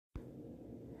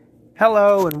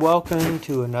Hello and welcome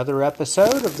to another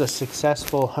episode of the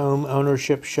Successful Home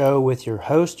Ownership Show with your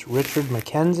host, Richard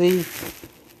McKenzie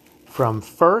from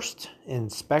First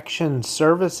Inspection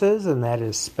Services, and that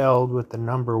is spelled with the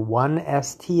number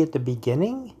 1ST at the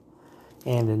beginning,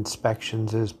 and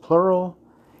inspections is plural.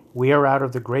 We are out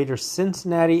of the greater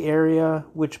Cincinnati area,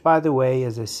 which, by the way,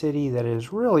 is a city that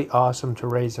is really awesome to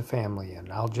raise a family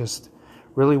in. I'll just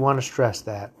really want to stress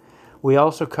that. We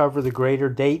also cover the greater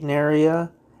Dayton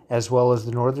area, as well as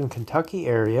the northern Kentucky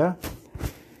area.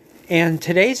 And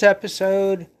today's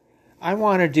episode, I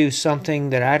want to do something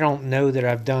that I don't know that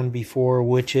I've done before,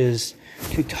 which is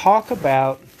to talk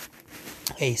about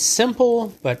a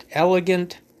simple but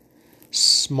elegant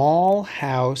small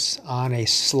house on a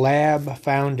slab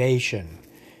foundation.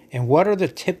 And what are the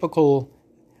typical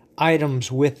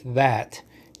items with that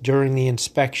during the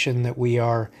inspection that we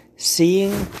are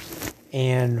seeing?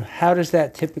 And how does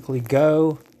that typically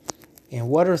go? And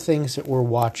what are things that we're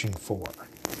watching for?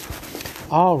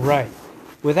 All right.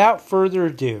 Without further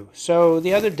ado, so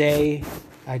the other day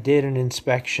I did an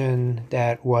inspection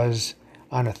that was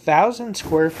on a 1,000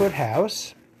 square foot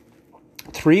house,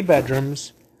 3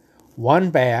 bedrooms,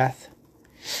 1 bath,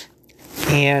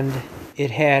 and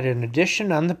it had an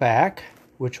addition on the back,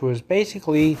 which was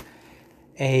basically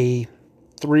a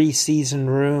 3-season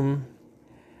room,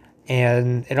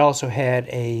 and it also had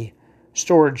a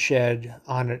storage shed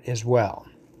on it as well.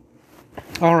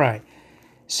 All right.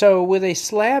 So with a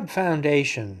slab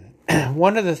foundation,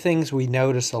 one of the things we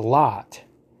notice a lot,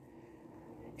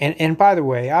 and by the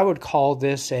way, I would call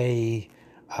this a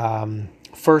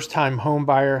first-time home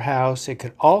buyer house. It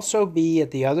could also be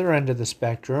at the other end of the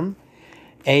spectrum,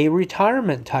 a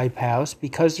retirement type house,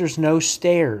 because there's no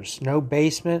stairs, no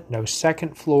basement, no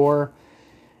second floor,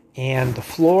 and the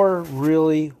floor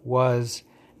really was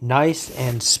nice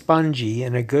and spongy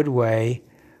in a good way,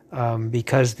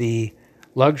 because the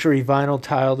luxury vinyl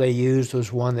tile they used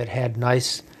was one that had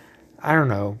nice, I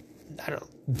don't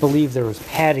believe there was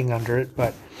padding under it,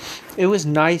 but it was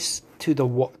nice to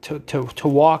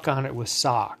walk on it with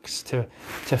socks, to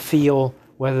feel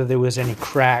whether there was any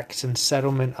cracks and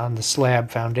settlement on the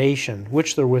slab foundation,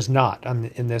 which there was not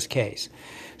in this case.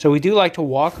 So we do like to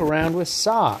walk around with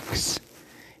socks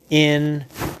in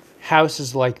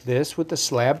houses like this with the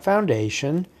slab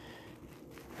foundation,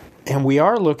 and we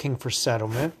are looking for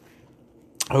settlement.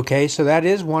 Okay, so that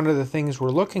is one of the things we're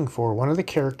looking for, one of the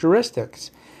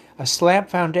characteristics. A slab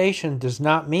foundation does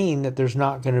not mean that there's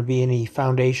not going to be any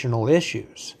foundational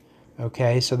issues.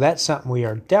 Okay, so that's something we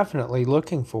are definitely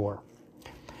looking for.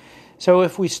 So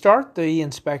if we start the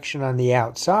inspection on the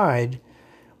outside,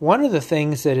 one of the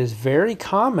things that is very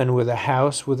common with a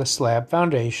house with a slab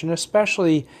foundation,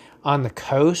 especially on the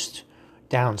coast,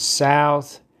 down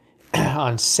south,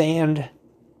 on sandy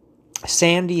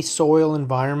soil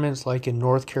environments like in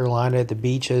North Carolina at the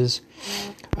beaches.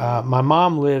 My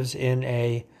mom lives in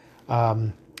a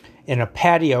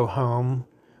patio home,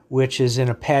 which is in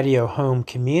a patio home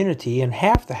community, and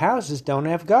half the houses don't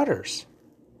have gutters.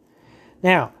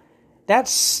 Now,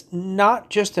 that's not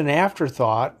just an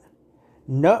afterthought.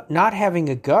 No, not having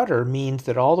a gutter means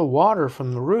that all the water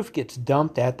from the roof gets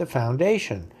dumped at the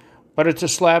foundation. But it's a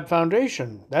slab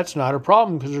foundation. That's not a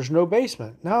problem because there's no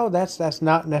basement. No, that's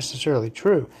not necessarily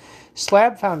true.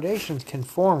 Slab foundations can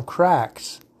form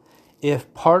cracks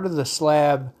if part of the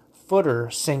slab footer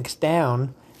sinks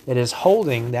down that is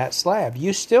holding that slab.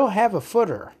 You still have a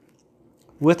footer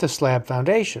with a slab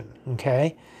foundation,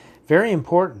 okay? Very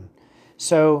important.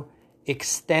 So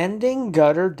extending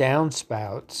gutter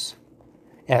downspouts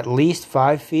at least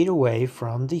 5 feet away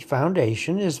from the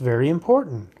foundation is very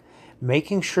important.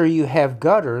 Making sure you have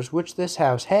gutters, which this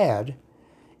house had,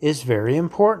 is very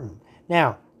important.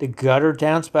 Now, the gutter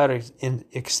downspout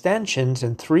extensions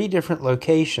in 3 different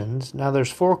locations. Now,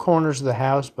 there's 4 corners of the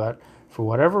house, but for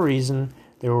whatever reason,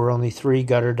 there were only 3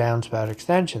 gutter downspout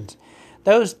extensions.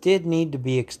 Those did need to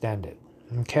be extended,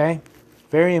 okay?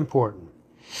 Very important.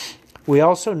 We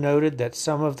also noted that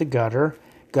some of the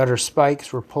gutter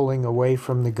spikes were pulling away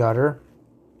from the gutter,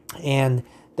 and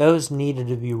those needed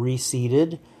to be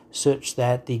reseated such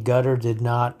that the gutter did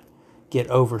not get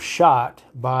overshot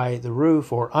by the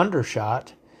roof or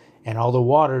undershot, and all the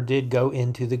water did go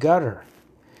into the gutter.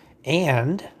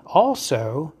 And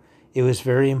also, it was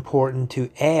very important to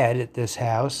add at this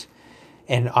house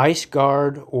an ice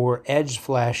guard or edge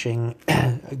flashing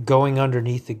going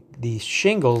underneath the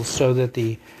shingles so that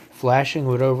the flashing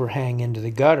would overhang into the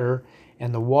gutter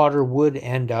and the water would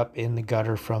end up in the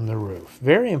gutter from the roof.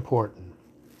 Very important.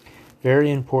 Very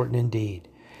important indeed.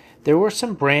 There were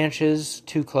some branches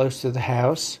too close to the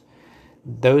house.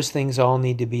 Those things all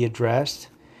need to be addressed.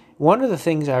 One of the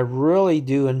things I really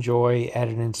do enjoy at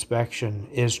an inspection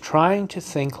is trying to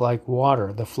think like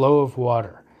water, the flow of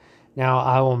water. Now,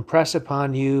 I will impress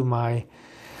upon you my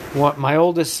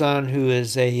oldest son, who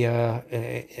is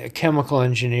a chemical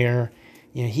engineer.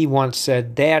 He once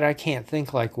said, "Dad, I can't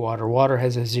think like water. Water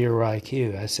has a 0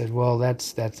 IQ." I said, "Well,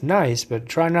 that's nice, but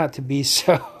try not to be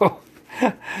so."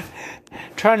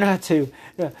 try not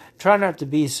to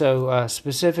be so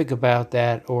specific about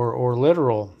that or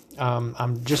literal.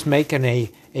 I'm just making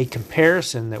a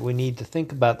comparison that we need to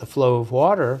think about the flow of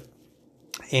water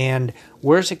and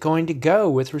where's it going to go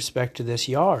with respect to this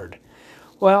yard.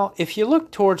 Well, if you look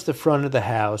towards the front of the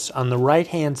house on the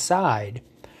right-hand side,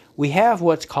 we have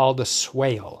what's called a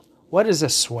swale. What is a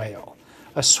swale?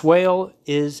 A swale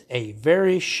is a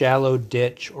very shallow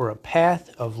ditch or a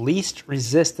path of least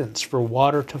resistance for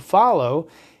water to follow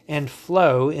and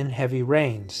flow in heavy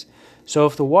rains. So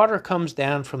if the water comes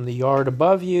down from the yard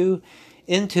above you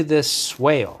into this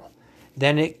swale,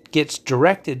 then it gets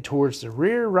directed towards the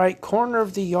rear right corner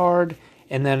of the yard,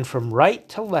 and then from right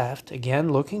to left,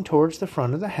 again looking towards the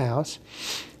front of the house,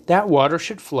 that water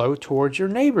should flow towards your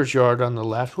neighbor's yard on the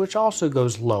left, which also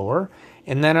goes lower,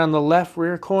 and then on the left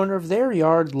rear corner of their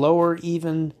yard, lower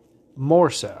even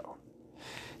more so.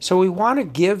 So we want to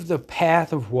give the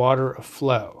path of water a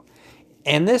flow.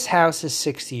 And this house is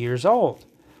 60 years old.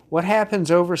 What happens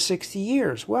over 60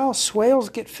 years? Well, swales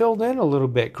get filled in a little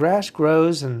bit. Grass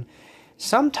grows, and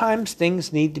sometimes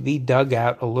things need to be dug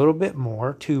out a little bit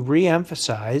more to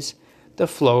re-emphasize the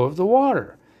flow of the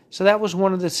water. So that was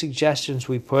one of the suggestions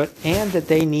we put, and that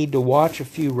they need to watch a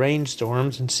few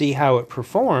rainstorms and see how it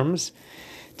performs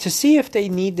to see if they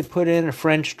need to put in a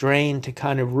French drain to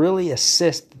kind of really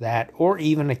assist that, or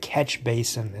even a catch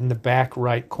basin in the back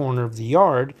right corner of the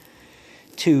yard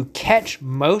to catch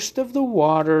most of the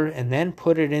water and then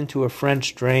put it into a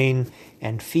French drain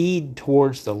and feed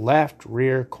towards the left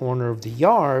rear corner of the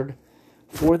yard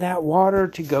for that water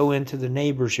to go into the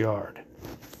neighbor's yard.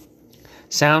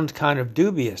 Sounds kind of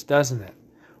dubious, doesn't it?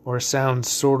 Or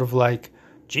sounds sort of like,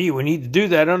 gee, we need to do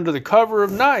that under the cover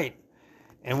of night.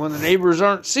 And when the neighbors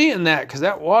aren't seeing that, because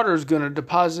that water is going to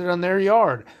deposit on their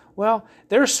yard. Well,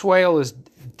 their swale is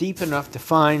deep enough to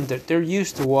find that they're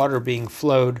used to water being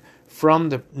flowed from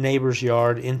the neighbor's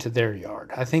yard into their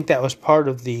yard. I think that was part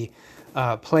of the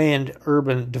planned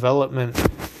urban development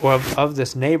of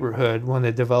this neighborhood when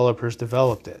the developers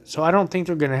developed it. So I don't think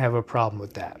they're going to have a problem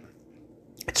with that.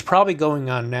 It's probably going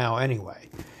on now anyway.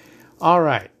 All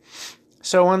right.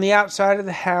 So on the outside of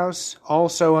the house,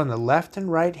 also on the left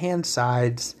and right hand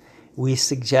sides, we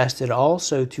suggested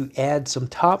also to add some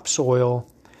topsoil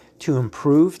to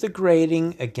improve the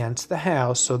grading against the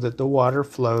house so that the water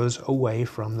flows away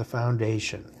from the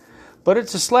foundation. But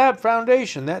it's a slab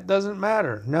foundation. That doesn't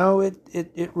matter. No,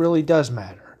 it really does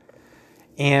matter.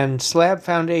 And slab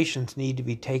foundations need to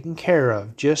be taken care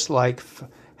of, just like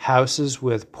houses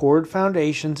with poured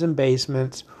foundations and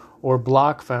basements, or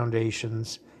block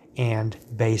foundations and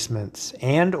basements,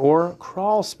 and or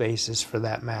crawl spaces for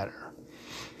that matter.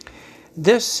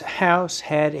 This house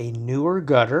had a newer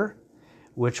gutter,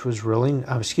 which was really,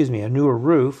 a newer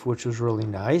roof, which was really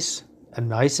nice, a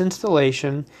nice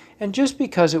installation, and just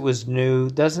because it was new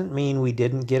doesn't mean we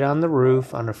didn't get on the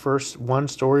roof, on a first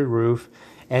one-story roof,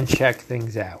 and check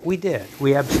things out. We did.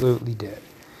 We absolutely did.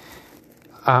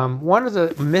 One of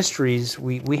the mysteries,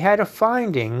 we had a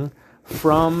finding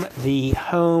from the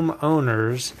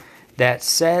homeowners that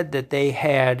said that they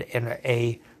had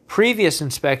a previous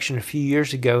inspection a few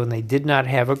years ago and they did not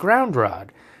have a ground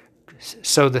rod.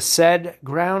 So the said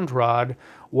ground rod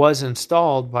was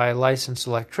installed by a licensed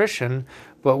electrician,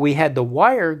 but we had the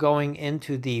wire going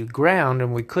into the ground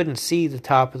and we couldn't see the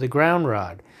top of the ground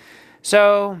rod.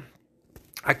 So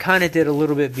I kind of did a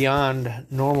little bit beyond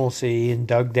normalcy and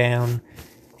dug down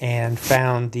and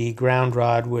found the ground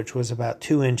rod, which was about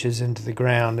 2 inches into the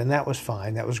ground, and that was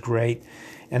fine. That was great.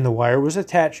 And the wire was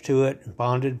attached to it,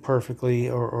 bonded perfectly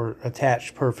or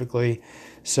attached perfectly,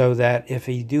 so that if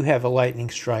you do have a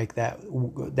lightning strike, that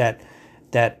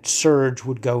surge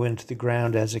would go into the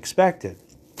ground as expected.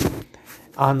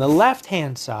 On the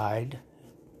left-hand side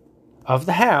of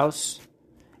the house,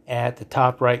 at the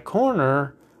top right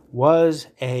corner, was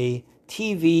a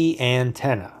TV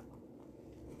antenna.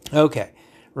 Okay.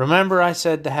 Remember, I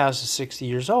said the house is 60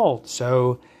 years old,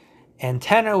 so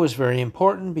antenna was very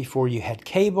important before you had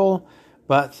cable,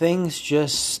 but things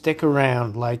just stick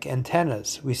around like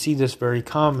antennas. We see this very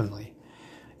commonly.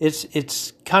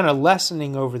 It's kind of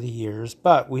lessening over the years,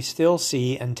 but we still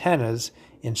see antennas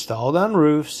installed on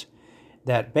roofs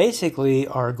that basically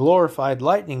are glorified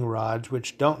lightning rods,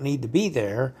 which don't need to be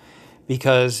there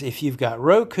because if you've got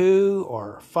Roku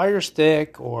or Fire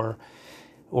Stick or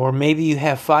maybe you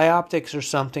have Fioptics or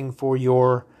something for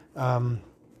your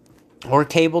or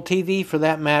cable TV for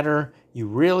that matter, you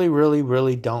really, really,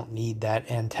 really don't need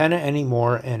that antenna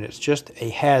anymore, and it's just a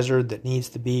hazard that needs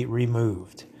to be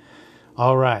removed.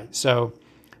 All right, so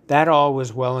that all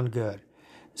was well and good.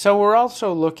 So we're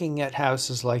also looking at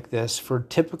houses like this for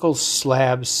typical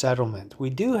slab settlement.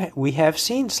 We have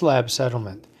seen slab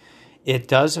settlement. It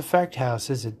does affect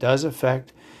houses. It does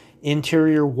affect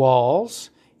interior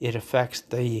walls. It affects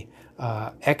the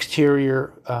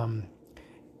exterior,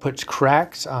 puts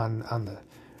cracks on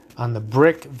the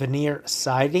brick veneer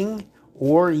siding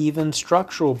or even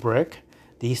structural brick.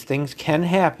 These things can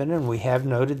happen, and we have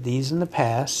noted these in the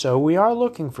past, so we are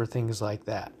looking for things like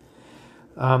that.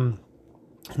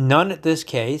 None at this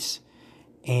case,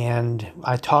 and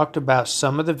I talked about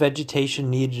some of the vegetation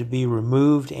needed to be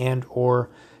removed and or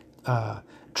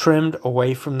trimmed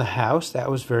away from the house. That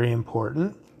was very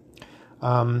important.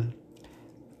 And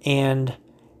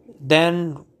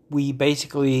then we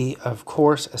basically, of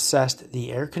course, assessed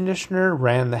the air conditioner,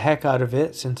 ran the heck out of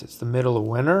it since it's the middle of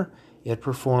winter. It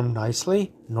performed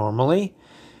nicely, normally.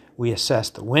 We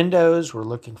assessed the windows. We're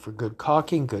looking for good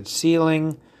caulking, good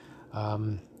sealing.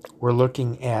 We're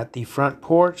looking at the front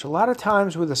porch. A lot of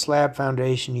times with a slab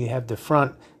foundation, you have the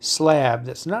front slab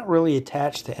that's not really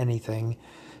attached to anything,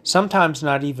 sometimes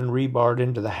not even rebarred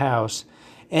into the house,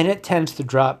 and it tends to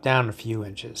drop down a few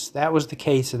inches. That was the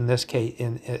case in this case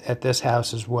at this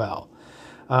house as well.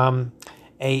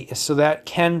 So that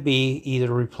can be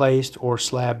either replaced or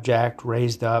slab jacked,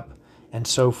 raised up, and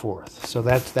so forth. So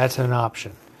that's an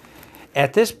option.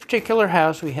 At this particular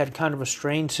house, we had kind of a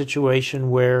strange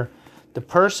situation where the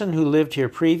person who lived here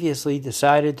previously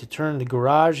decided to turn the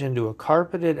garage into a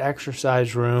carpeted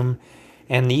exercise room,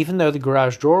 and even though the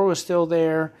garage door was still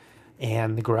there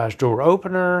and the garage door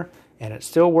opener and it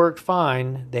still worked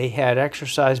fine, they had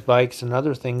exercise bikes and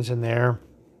other things in there,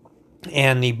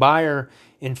 and the buyer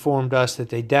informed us that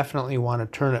they definitely want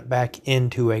to turn it back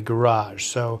into a garage.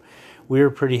 So we were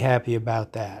pretty happy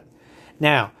about that.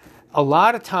 Now, a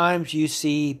lot of times you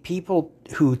see people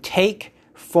who take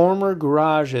former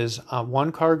garages,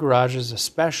 one-car garages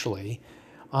especially,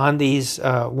 on these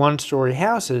one-story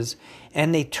houses,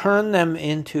 and they turn them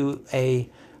into a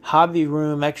hobby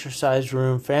room, exercise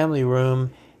room, family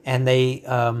room, and they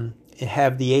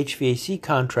have the HVAC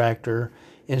contractor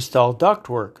install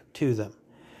ductwork to them.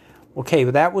 Okay,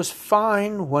 well, that was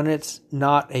fine when it's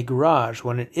not a garage.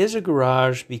 When it is a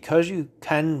garage, because you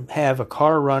can have a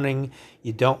car running,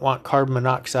 you don't want carbon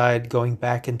monoxide going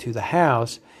back into the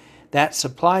house, that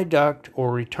supply duct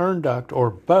or return duct or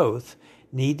both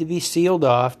need to be sealed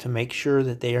off to make sure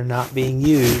that they are not being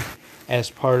used as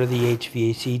part of the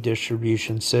HVAC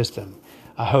distribution system.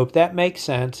 I hope that makes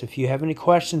sense. If you have any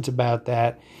questions about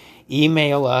that,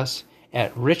 email us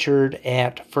at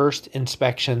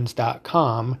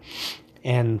richard@firstinspections.com.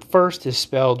 And first is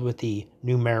spelled with the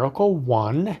numerical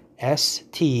 1,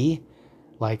 ST,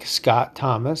 like Scott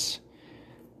Thomas,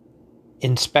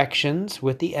 inspections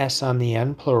with the S on the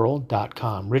end,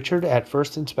 plural.com.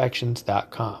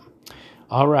 richard@firstinspections.com.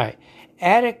 All right.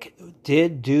 Attic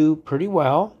did do pretty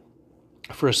well.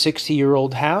 For a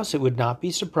 60-year-old house, it would not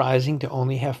be surprising to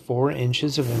only have 4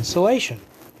 inches of insulation.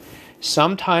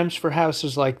 Sometimes for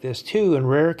houses like this, too, in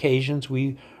rare occasions,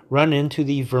 we run into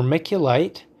the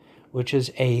vermiculite, which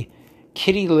is a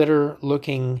kitty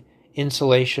litter-looking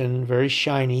insulation, very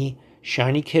shiny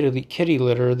kitty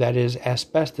litter that is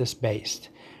asbestos-based.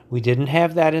 We didn't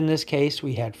have that in this case.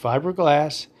 We had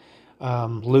fiberglass,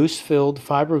 loose-filled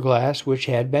fiberglass, which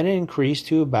had been increased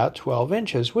to about 12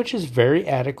 inches, which is very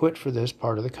adequate for this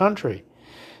part of the country.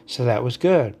 So that was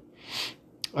good.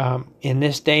 In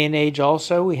this day and age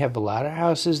also, we have a lot of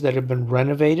houses that have been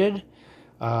renovated.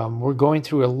 We're going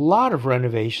through a lot of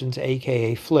renovations,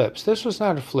 aka flips. This was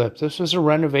not a flip. This was a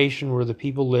renovation where the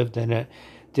people lived in it,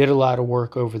 did a lot of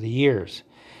work over the years.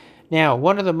 Now,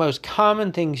 one of the most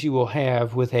common things you will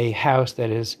have with a house that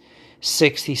is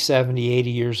 60, 70, 80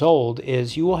 years old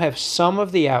is you will have some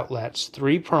of the outlets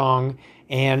 3-prong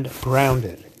and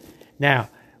grounded. Now,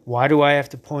 why do I have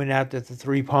to point out that the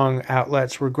 3-prong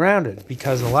outlets were grounded?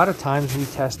 Because a lot of times we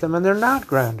test them and they're not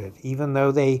grounded, even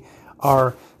though they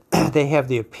are they have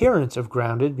the appearance of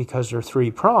grounded because they're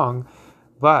 3-prong,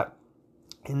 but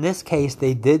in this case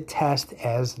they did test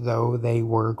as though they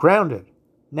were grounded.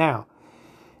 Now,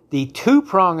 the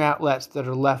 2-prong outlets that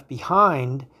are left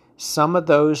behind, some of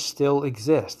those still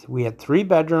exist. We had 3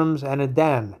 bedrooms and a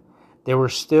den. There were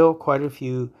still quite a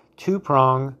few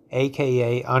 2-prong,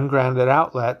 aka ungrounded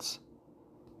outlets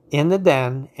in the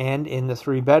den and in the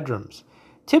 3 bedrooms.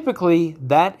 typically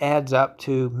that adds up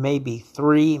to maybe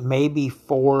 3, maybe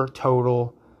 4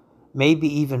 total, maybe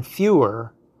even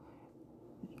fewer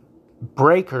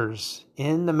breakers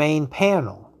in the main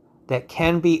panel that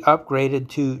can be upgraded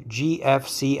to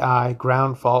GFCI,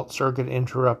 ground fault circuit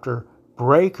interrupter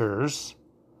breakers,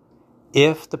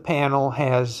 if the panel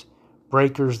has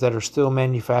breakers that are still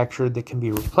manufactured that can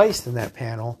be replaced in that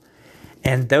panel.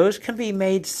 And those can be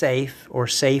made safe or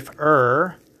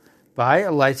safer by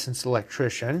a licensed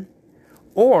electrician,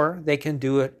 or they can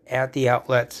do it at the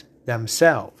outlets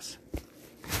themselves.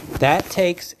 That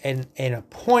takes an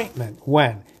appointment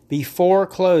when? Before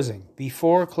closing.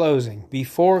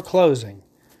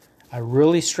 I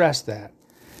really stress that.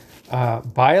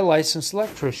 By a licensed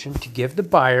electrician to give the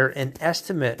buyer an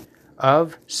estimate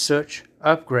of such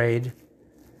upgrade,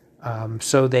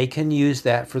 so they can use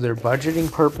that for their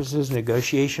budgeting purposes,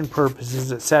 negotiation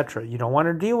purposes, etc. You don't want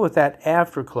to deal with that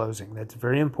after closing. That's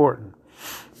very important.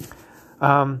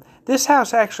 This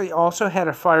house actually also had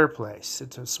a fireplace.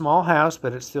 It's a small house,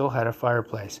 but it still had a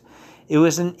fireplace. It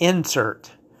was an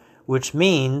insert, which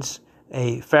means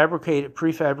a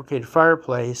prefabricated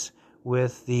fireplace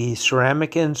with the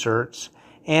ceramic inserts,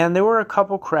 and there were a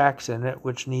couple cracks in it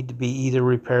which need to be either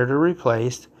repaired or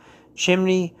replaced.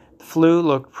 Chimney flue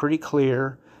looked pretty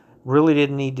clear, really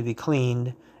didn't need to be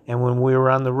cleaned, and when we were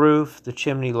on the roof, the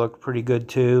chimney looked pretty good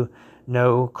too.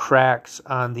 No cracks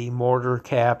on the mortar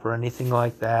cap or anything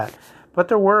like that, but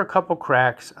there were a couple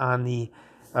cracks on the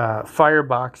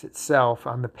firebox itself,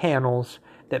 on the panels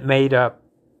that made up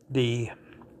the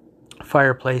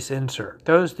fireplace insert.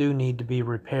 Those do need to be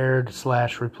repaired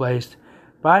 / replaced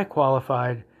by a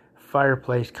qualified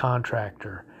fireplace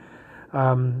contractor.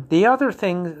 The other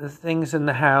things in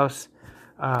the house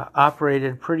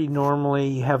operated pretty normally.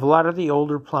 You have a lot of the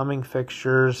older plumbing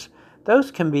fixtures.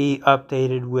 Those can be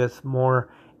updated with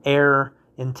more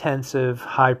air-intensive,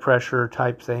 high-pressure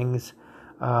type things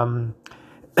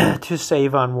to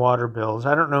save on water bills.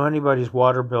 I don't know anybody's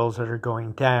water bills that are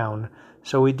going down,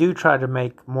 so we do try to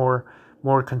make more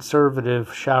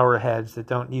conservative shower heads that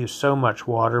don't use so much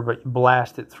water, but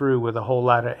blast it through with a whole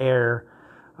lot of air.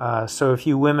 So if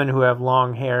you women who have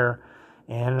long hair,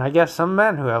 and I guess some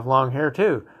men who have long hair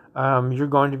too, you're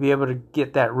going to be able to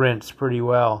get that rinsed pretty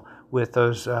well with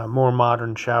those more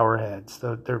modern shower heads,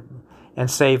 and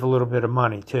save a little bit of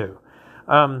money too.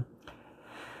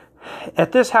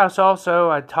 At this house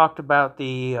also, I talked about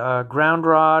the ground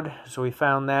rod, so we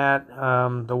found that.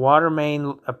 The water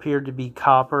main appeared to be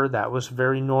copper. That was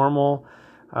very normal.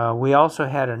 We also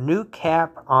had a new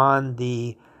cap on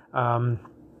the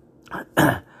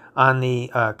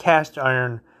cast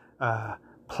iron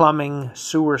plumbing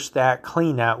sewer stack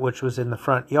cleanout, which was in the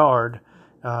front yard,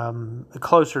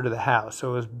 closer to the house.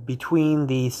 So it was between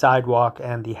the sidewalk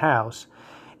and the house.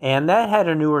 And that had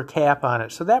a newer cap on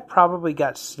it. So that probably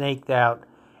got snaked out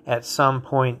at some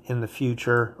point in the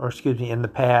future, or in the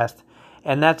past.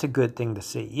 And that's a good thing to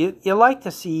see. You like to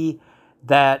see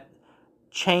that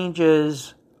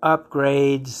changes,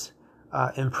 upgrades,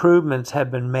 improvements have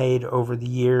been made over the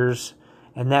years,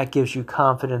 and that gives you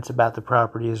confidence about the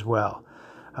property as well.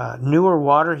 Newer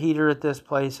water heater at this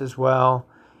place as well.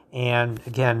 And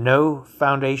again, no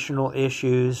foundational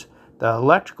issues. The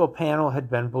electrical panel had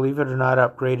been, believe it or not,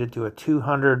 upgraded to a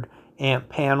 200 amp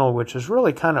panel, which is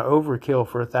really kind of overkill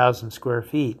for 1,000 square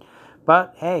feet.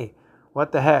 But hey,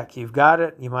 what the heck? You've got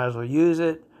it. You might as well use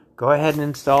it. Go ahead and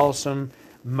install some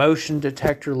motion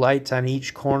detector lights on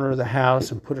each corner of the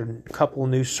house and put a couple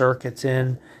new circuits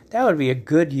in. That would be a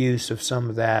good use of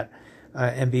some of that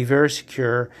and be very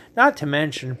secure. Not to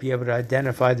mention be able to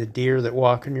identify the deer that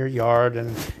walk in your yard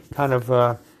and kind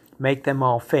of make them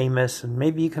all famous, and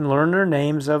maybe you can learn their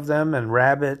names of them, and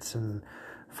rabbits and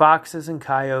foxes and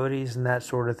coyotes and that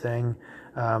sort of thing.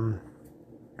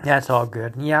 That's all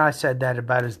good. And yeah, I said that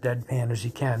about as deadpan as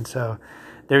you can, so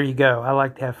there you go. I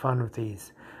like to have fun with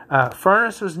these.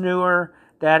 Furnace was newer.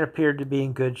 That appeared to be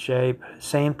in good shape.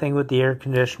 Same thing with the air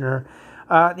conditioner.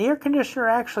 The air conditioner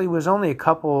actually was only a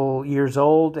couple years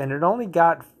old, and it only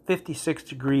got 56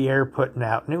 degree air putting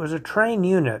out, and it was a Train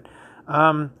unit.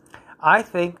 I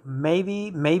think maybe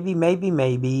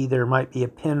there might be a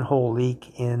pinhole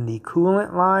leak in the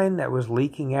coolant line that was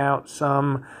leaking out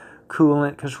some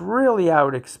coolant, because really I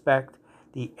would expect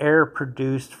the air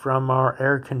produced from our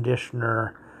air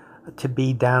conditioner to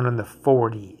be down in the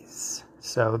 40s.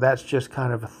 So that's just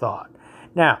kind of a thought.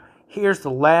 Now, here's the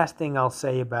last thing I'll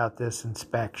say about this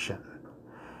inspection.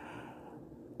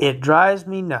 It drives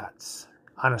me nuts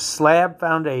on a slab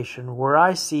foundation where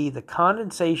I see the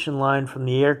condensation line from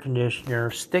the air conditioner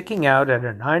sticking out at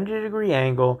a 90-degree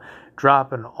angle,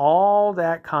 dropping all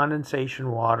that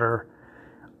condensation water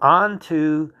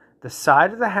onto the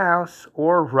side of the house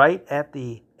or right at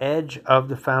the edge of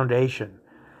the foundation.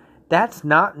 That's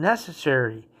not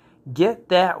necessary. Get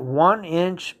that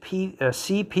 1-inch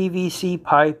CPVC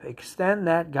pipe, extend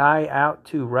that guy out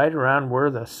to right around where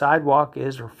the sidewalk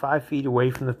is or 5 feet away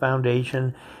from the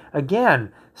foundation.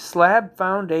 Again, slab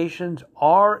foundations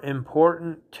are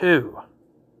important too.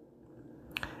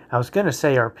 I was going to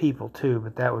say our people too,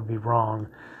 but that would be wrong.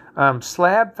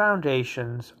 Slab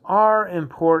foundations are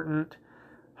important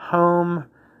home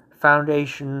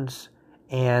foundations,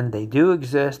 and they do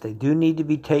exist. They do need to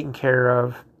be taken care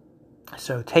of.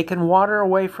 So taking water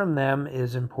away from them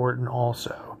is important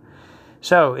also.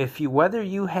 So whether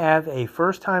you have a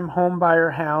first-time home buyer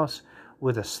house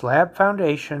with a slab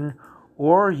foundation,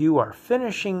 or you are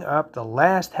finishing up the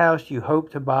last house you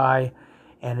hope to buy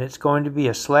and it's going to be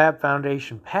a slab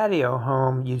foundation patio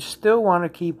home, you still want to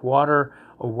keep water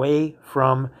away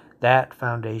from that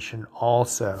foundation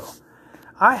also.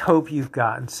 I hope you've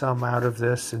gotten some out of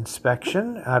this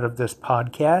inspection, out of this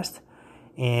podcast.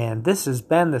 And this has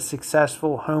been the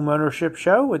Successful Home Ownership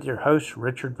Show with your host,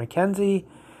 Richard McKenzie,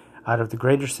 out of the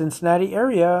greater Cincinnati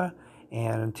area.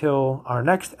 And until our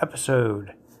next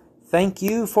episode, thank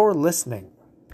you for listening.